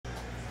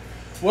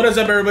What is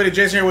up, everybody?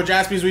 Jason here with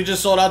Jaspys. We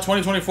just sold out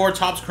 2024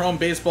 Topps Chrome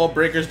Baseball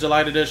Breakers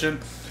Delight Edition.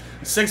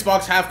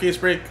 6-box half case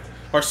break,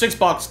 or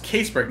 6-box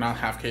case break, not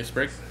half case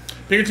break.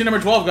 Picker team number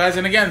 12, guys.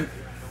 And again,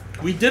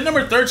 we did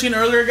number 13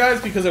 earlier,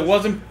 guys, because it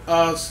wasn't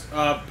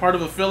part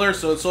of a filler,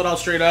 so it sold out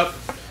straight up.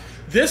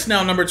 This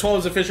now, number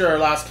 12, is officially our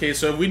last case.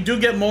 So if we do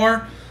get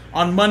more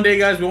on Monday,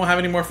 guys, we won't have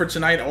any more for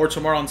tonight or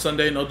tomorrow on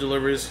Sunday. No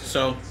deliveries.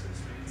 So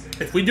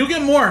if we do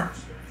get more,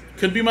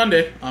 could be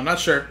Monday. I'm not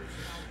sure.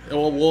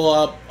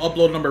 We'll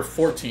upload number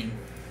 14.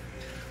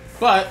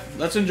 But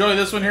let's enjoy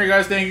this one here,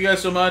 guys. Thank you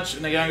guys so much.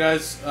 And again,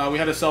 guys, we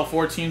had to sell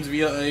 4 teams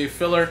via a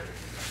filler.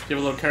 Give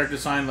a little character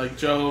sign like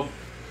Joe,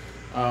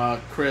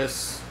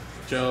 Chris,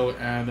 Joe,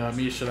 and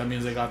Misha. That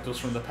means they got those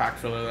from the pack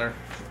filler there.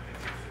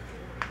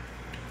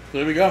 So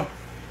there we go.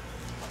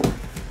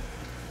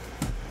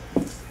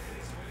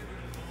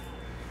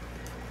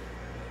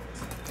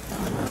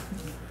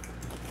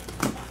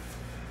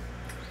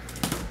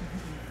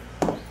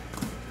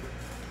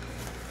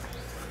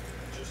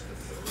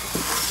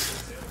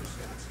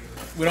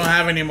 We don't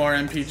have any more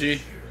MPG.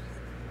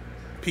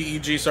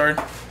 PEG, sorry.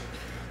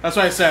 That's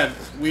what I said.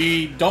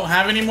 We don't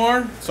have any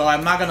more, so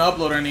I'm not going to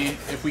upload any.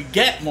 If we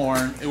get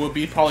more, it will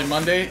be probably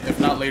Monday, if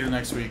not later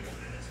next week.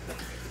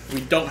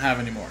 We don't have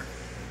any more.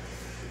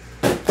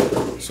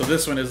 So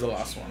this one is the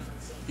last one,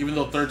 even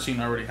though 13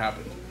 already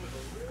happened.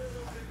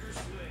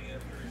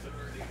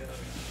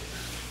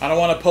 I don't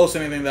want to post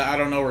anything that I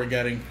don't know we're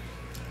getting.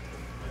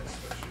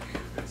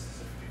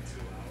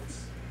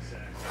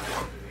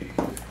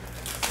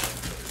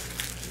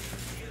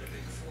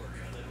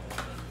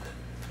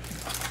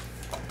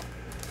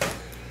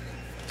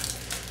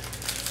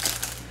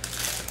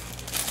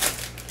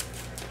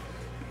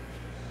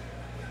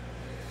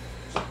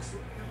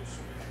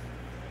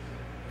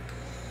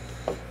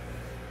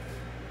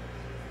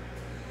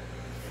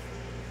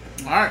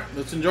 Alright,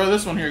 let's enjoy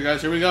this one here,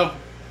 guys. Here we go.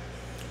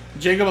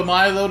 Jacob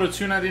Amaya, though, to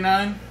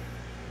 $2.99.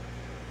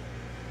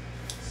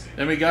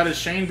 Then we got a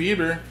Shane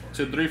Bieber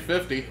to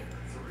 $3.50.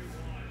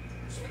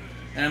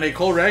 And a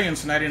Cole Reagan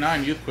to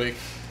 $99 Youthquake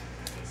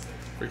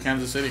for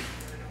Kansas City.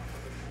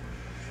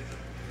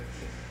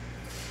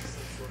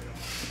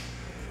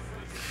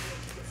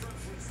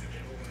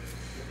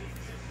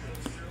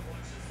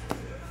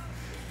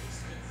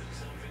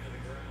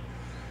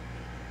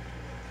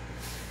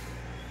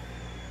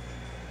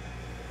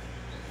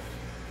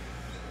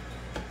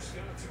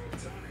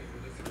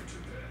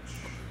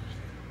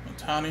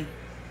 Tony.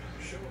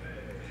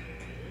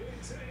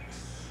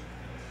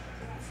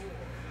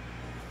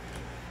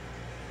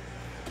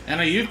 And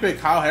a youth pick,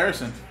 Kyle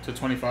Harrison to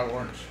 25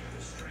 orange.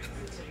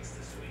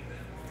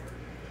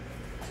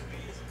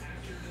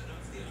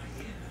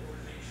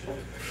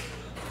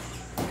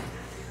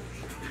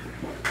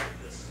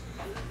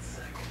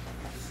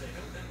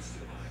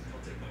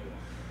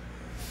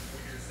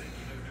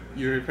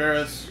 Yuri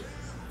Paris.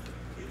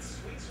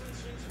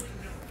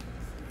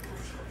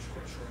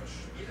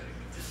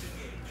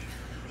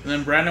 And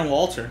then Brandon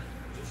Walter.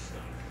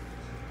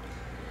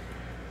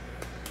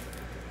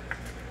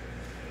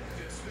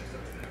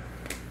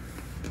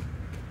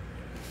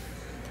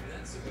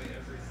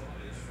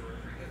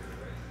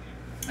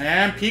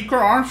 And Pete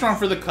Armstrong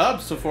for the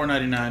Cubs to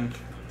 $4.99.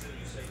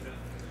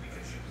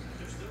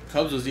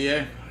 Cubs was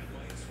EA.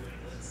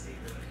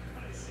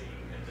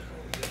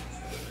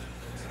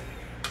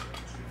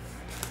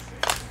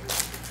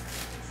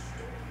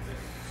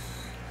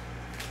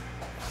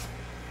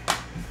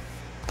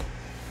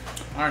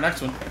 All right,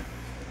 next one.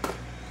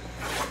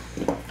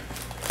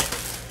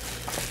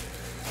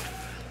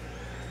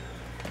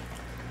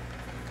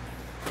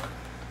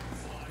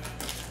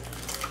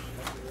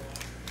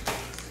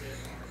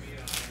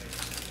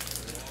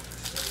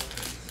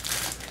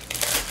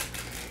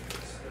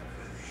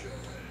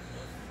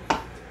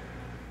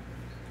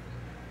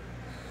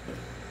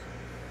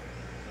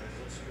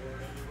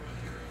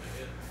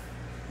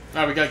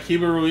 All right, we got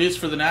Kiba Ruiz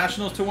for the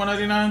Nationals to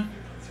 $199.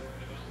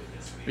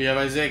 We have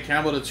Isaiah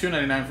Campbell to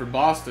 $2.99 for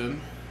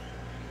Boston.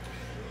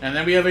 And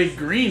then we have a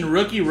green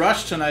rookie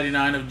rush to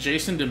 $99 of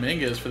Jason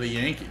Dominguez for the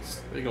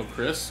Yankees. There you go,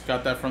 Chris.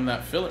 Got that from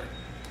that filler.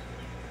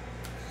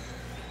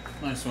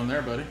 Nice one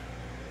there, buddy.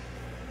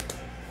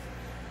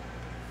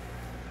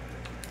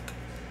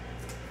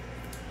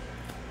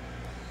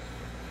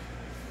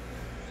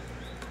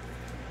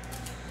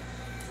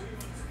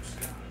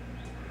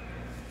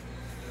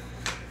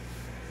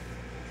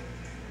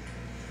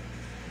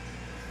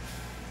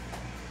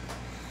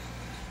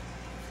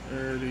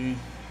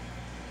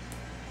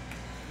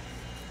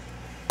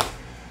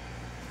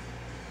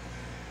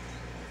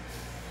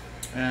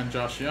 And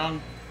Josh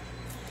Young.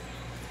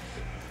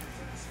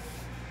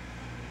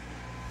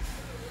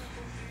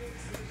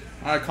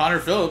 All right, Connor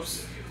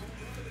Phillips.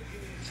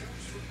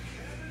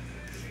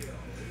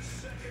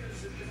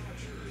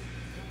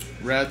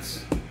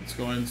 Reds. It's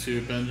going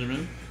to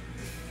Benjamin.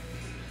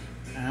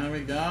 And we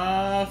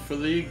got for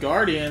the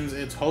Guardians,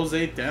 it's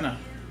Jose Dena.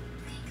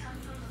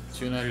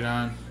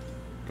 $2.99.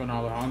 Going to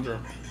Alejandro.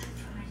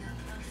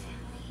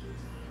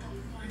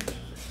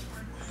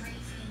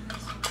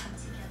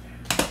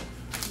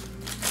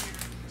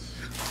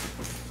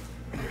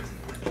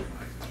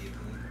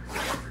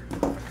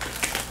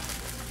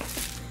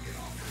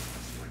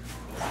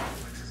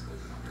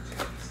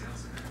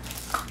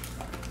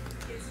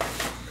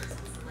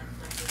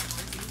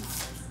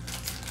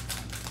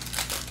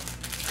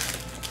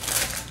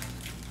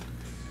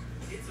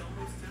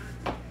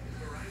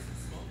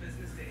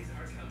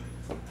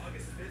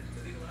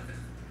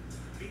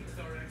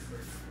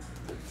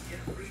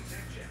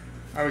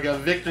 All right, we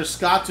got Victor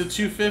Scott to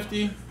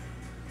 250.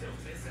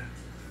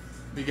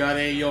 We got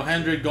a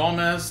Yohendry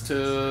Gomez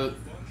to...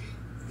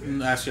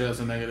 Actually,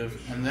 that's a negative.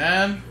 And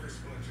then...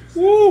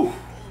 Woo!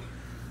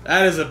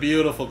 That is a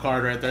beautiful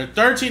card right there.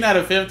 13 out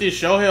of 50.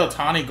 Shohei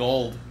Ohtani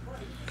Gold.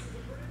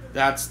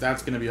 That's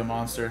going to be a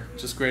monster.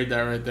 Just grade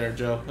that right there,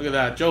 Joe. Look at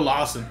that. Joe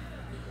Lawson.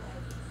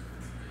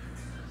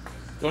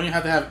 Don't even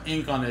have to have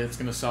ink on it. It's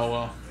going to sell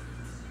well.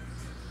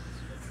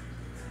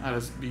 That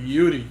is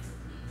beauty.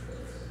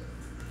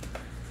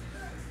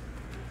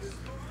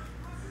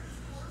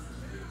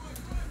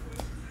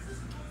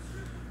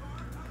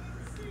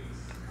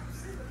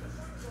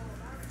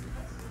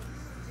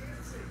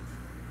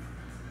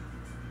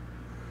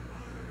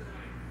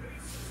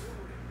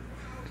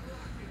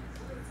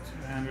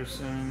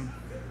 Anderson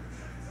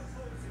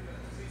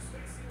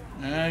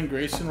and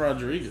Grayson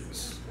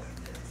Rodriguez.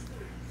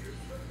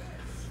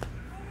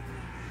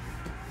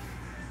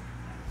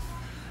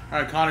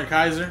 All right, Connor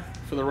Kaiser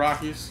for the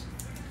Rockies.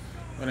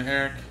 Going to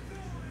Eric.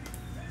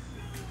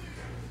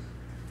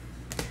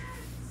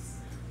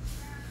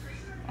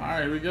 All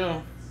right, here we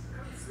go.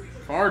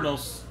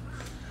 Cardinals.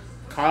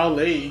 Kyle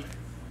Leahy.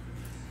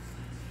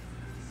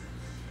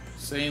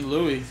 St.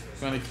 Louis.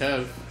 Going to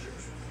Kev.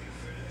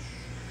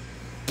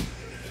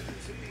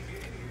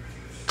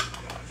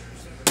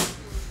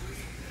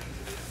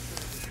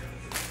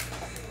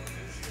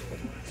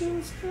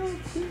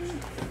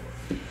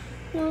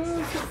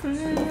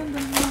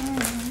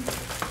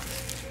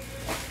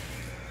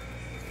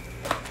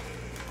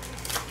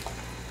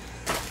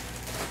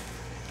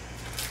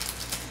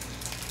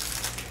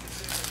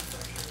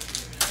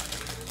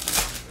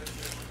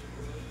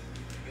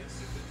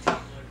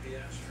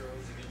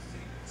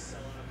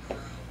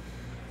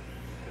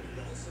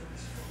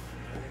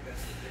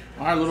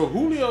 All right, little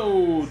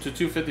Julio to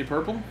 250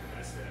 purple.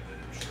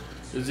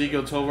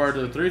 Ezekiel Tovar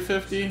to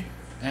 350.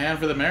 And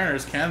for the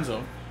Mariners,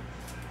 Kenzo.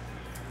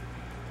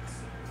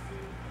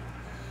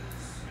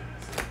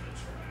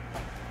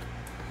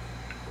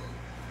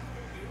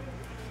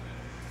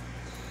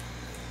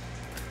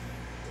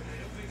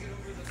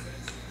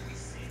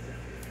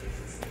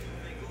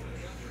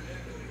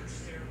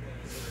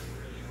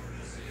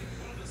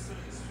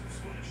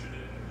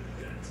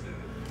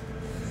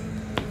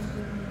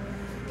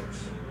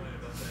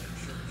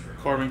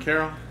 Corbin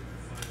Carroll.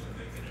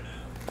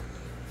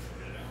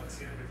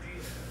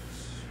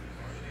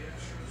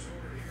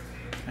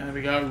 And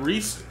we got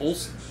Reese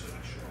Olson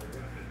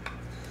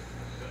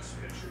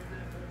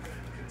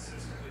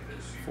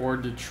for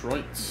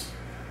Detroit.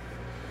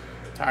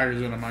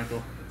 Tigers in a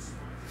Michael.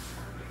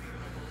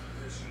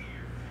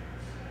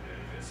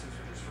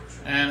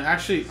 And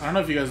actually, I don't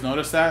know if you guys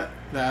noticed that.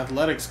 The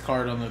Athletics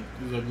card on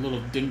the little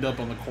dinged up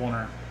on the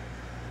corner.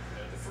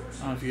 I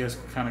don't know if you guys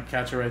can kind of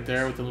catch it right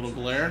there with the little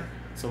glare.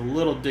 It's a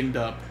little dinged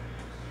up.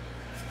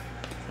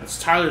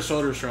 It's Tyler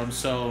Soderstrom.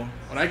 So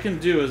what I can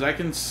do is I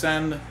can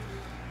send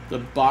the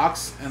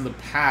box and the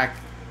pack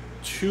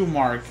to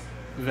Mark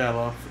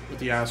Vela with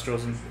the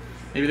Astros, and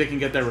maybe they can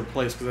get that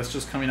replaced because that's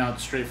just coming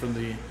out straight from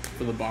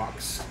the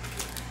box.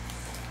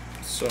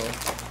 So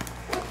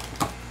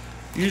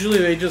usually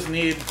they just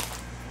need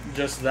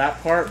just that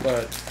part,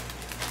 but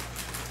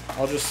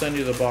I'll just send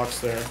you the box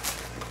there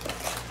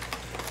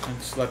and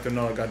just let them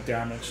know it got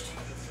damaged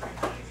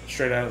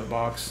straight out of the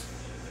box.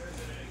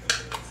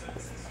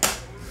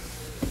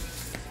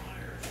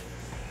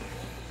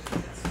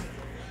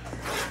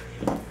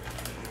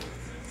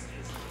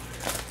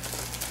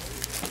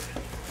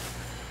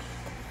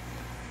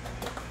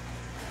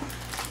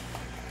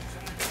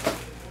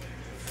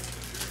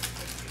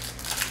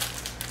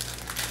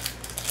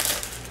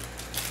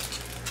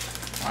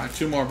 Alright,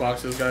 2 more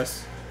boxes,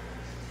 guys.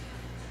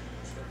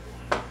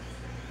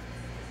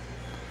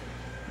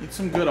 Need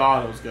some good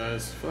autos,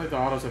 guys. I feel like the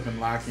autos have been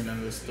lacking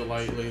in this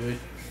delight lately.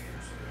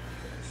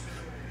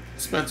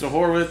 Spencer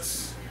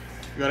Horwitz.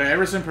 We got an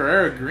Everson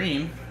Pereira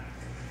green.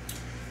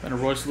 And a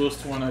Royce Lewis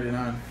to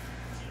 199.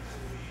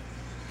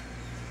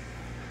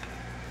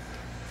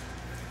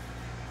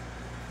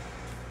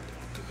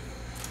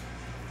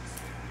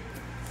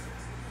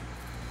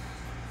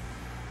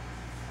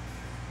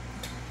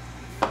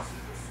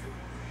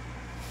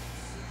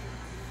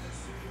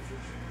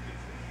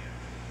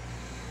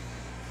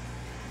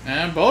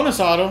 And bonus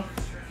auto.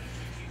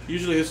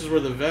 Usually this is where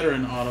the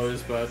veteran auto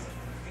is, but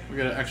we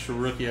got an extra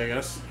rookie, I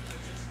guess.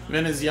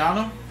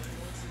 Veneziano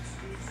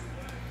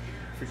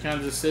for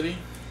Kansas City.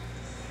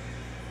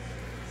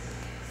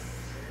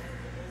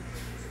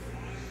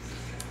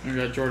 And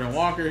we got Jordan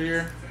Walker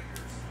here.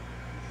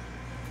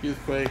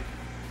 Youthquake.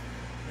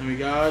 And we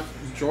got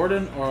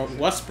Jordan or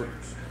Westbrook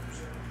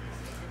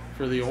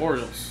for the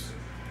Orioles.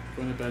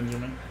 Going to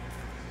Benjamin.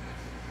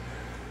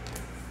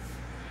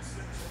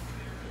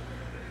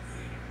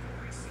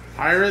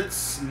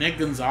 Pirates, Nick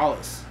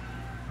Gonzalez.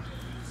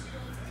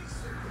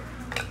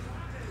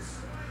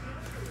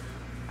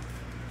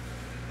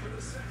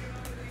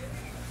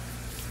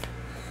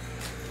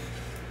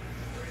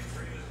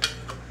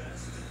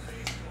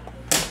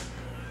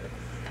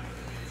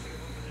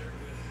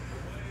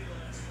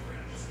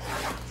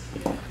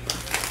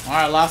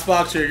 Alright, last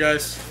box here,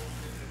 guys.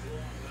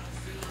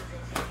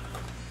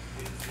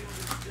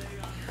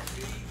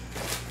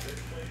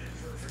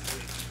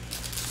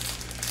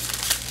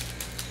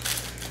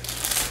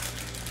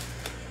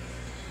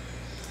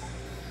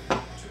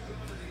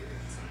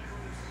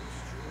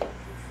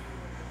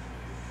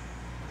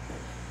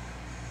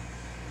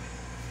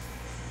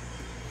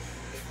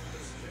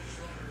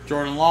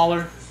 Jordan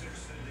Lawler,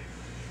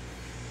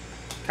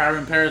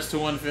 Kyron Paris to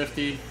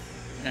 150,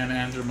 and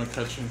Andrew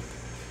McCutcheon.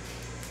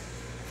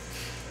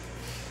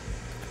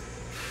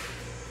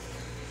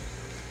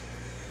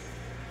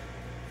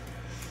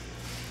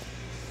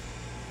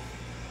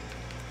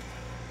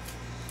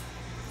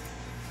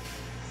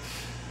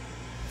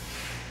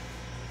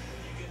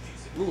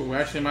 Ooh, we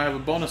actually might have a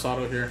bonus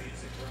auto here.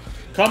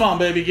 Come on,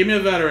 baby. Give me a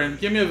veteran.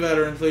 Give me a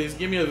veteran, please.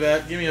 Give me a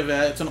vet. Give me a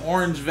vet. It's an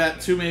orange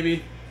vet, too,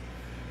 maybe.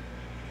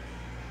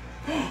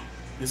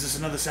 Is this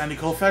another Sandy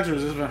Koufax or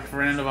is this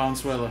Fernando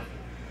Valenzuela?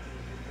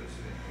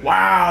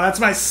 Wow, that's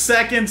my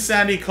second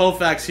Sandy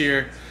Koufax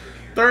here.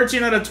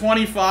 13 out of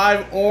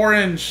 25,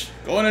 orange.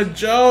 Going to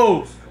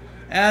Joe.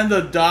 And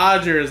the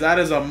Dodgers. That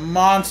is a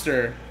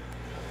monster.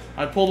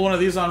 I pulled one of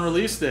these on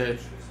release day.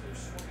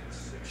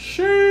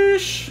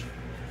 Sheesh.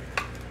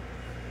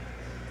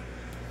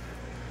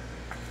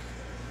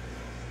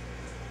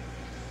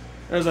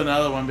 There's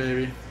another one,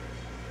 baby.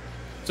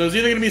 So it's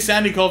either going to be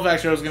Sandy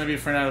Koufax or it's going to be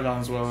Fernando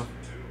Valenzuela.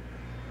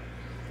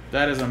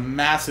 That is a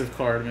massive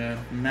card, man.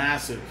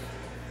 Massive.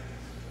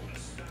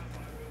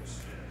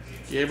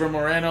 Gabriel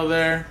Moreno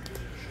there.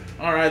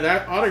 Alright,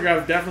 that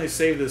autograph definitely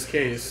saved this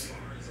case.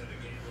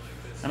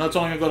 I know it's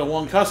only going to go to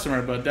one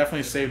customer, but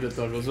definitely saved it,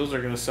 though, because those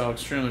are going to sell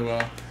extremely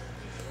well.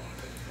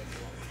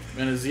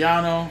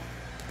 Veneziano.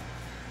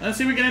 Let's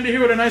see if we can end it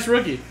here with a nice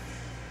rookie.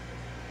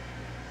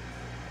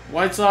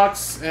 White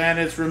Sox, and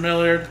it's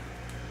Remillard.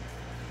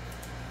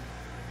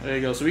 There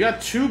you go. So we got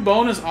 2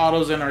 bonus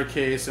autos in our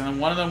case, and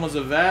one of them was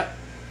a vet,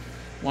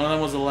 one of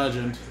them was a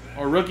legend.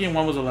 Or rookie, and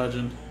one was a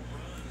legend.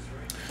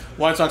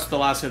 White Sox with the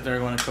last hit there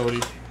going to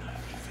Cody.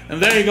 And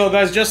there you go,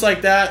 guys. Just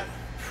like that.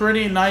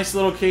 Pretty nice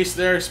little case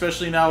there,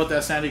 especially now with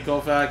that Sandy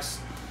Koufax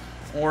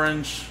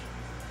orange.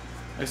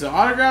 Like I said,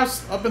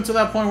 autographs up until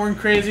that point weren't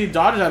crazy.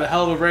 Dodgers had a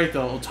hell of a break,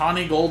 though.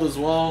 Ohtani gold as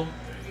well.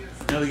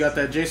 You know, they got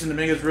that Jason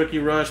Dominguez rookie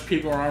rush,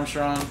 People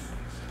Armstrong.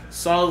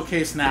 Solid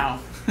case now,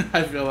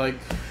 I feel like.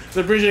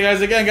 So appreciate it,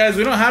 guys. Again, guys,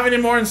 we don't have any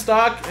more in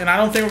stock, and I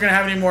don't think we're going to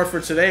have any more for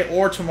today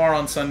or tomorrow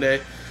on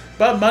Sunday.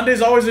 But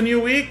Monday's always a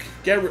new week.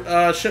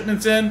 Get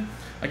shipments in.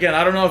 Again,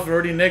 I don't know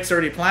if Nick's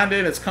already planned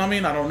it. It's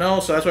coming. I don't know.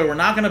 So that's why we're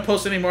not going to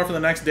post any more for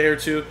the next day or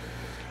two.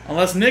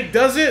 Unless Nick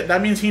does it,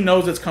 that means he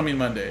knows it's coming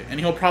Monday. And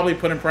he'll probably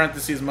put in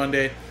parentheses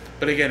Monday.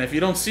 But again, if you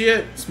don't see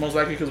it, it's most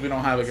likely because we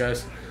don't have it,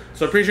 guys.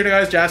 So appreciate it,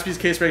 guys.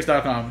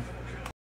 JaspysCaseBreaks.com.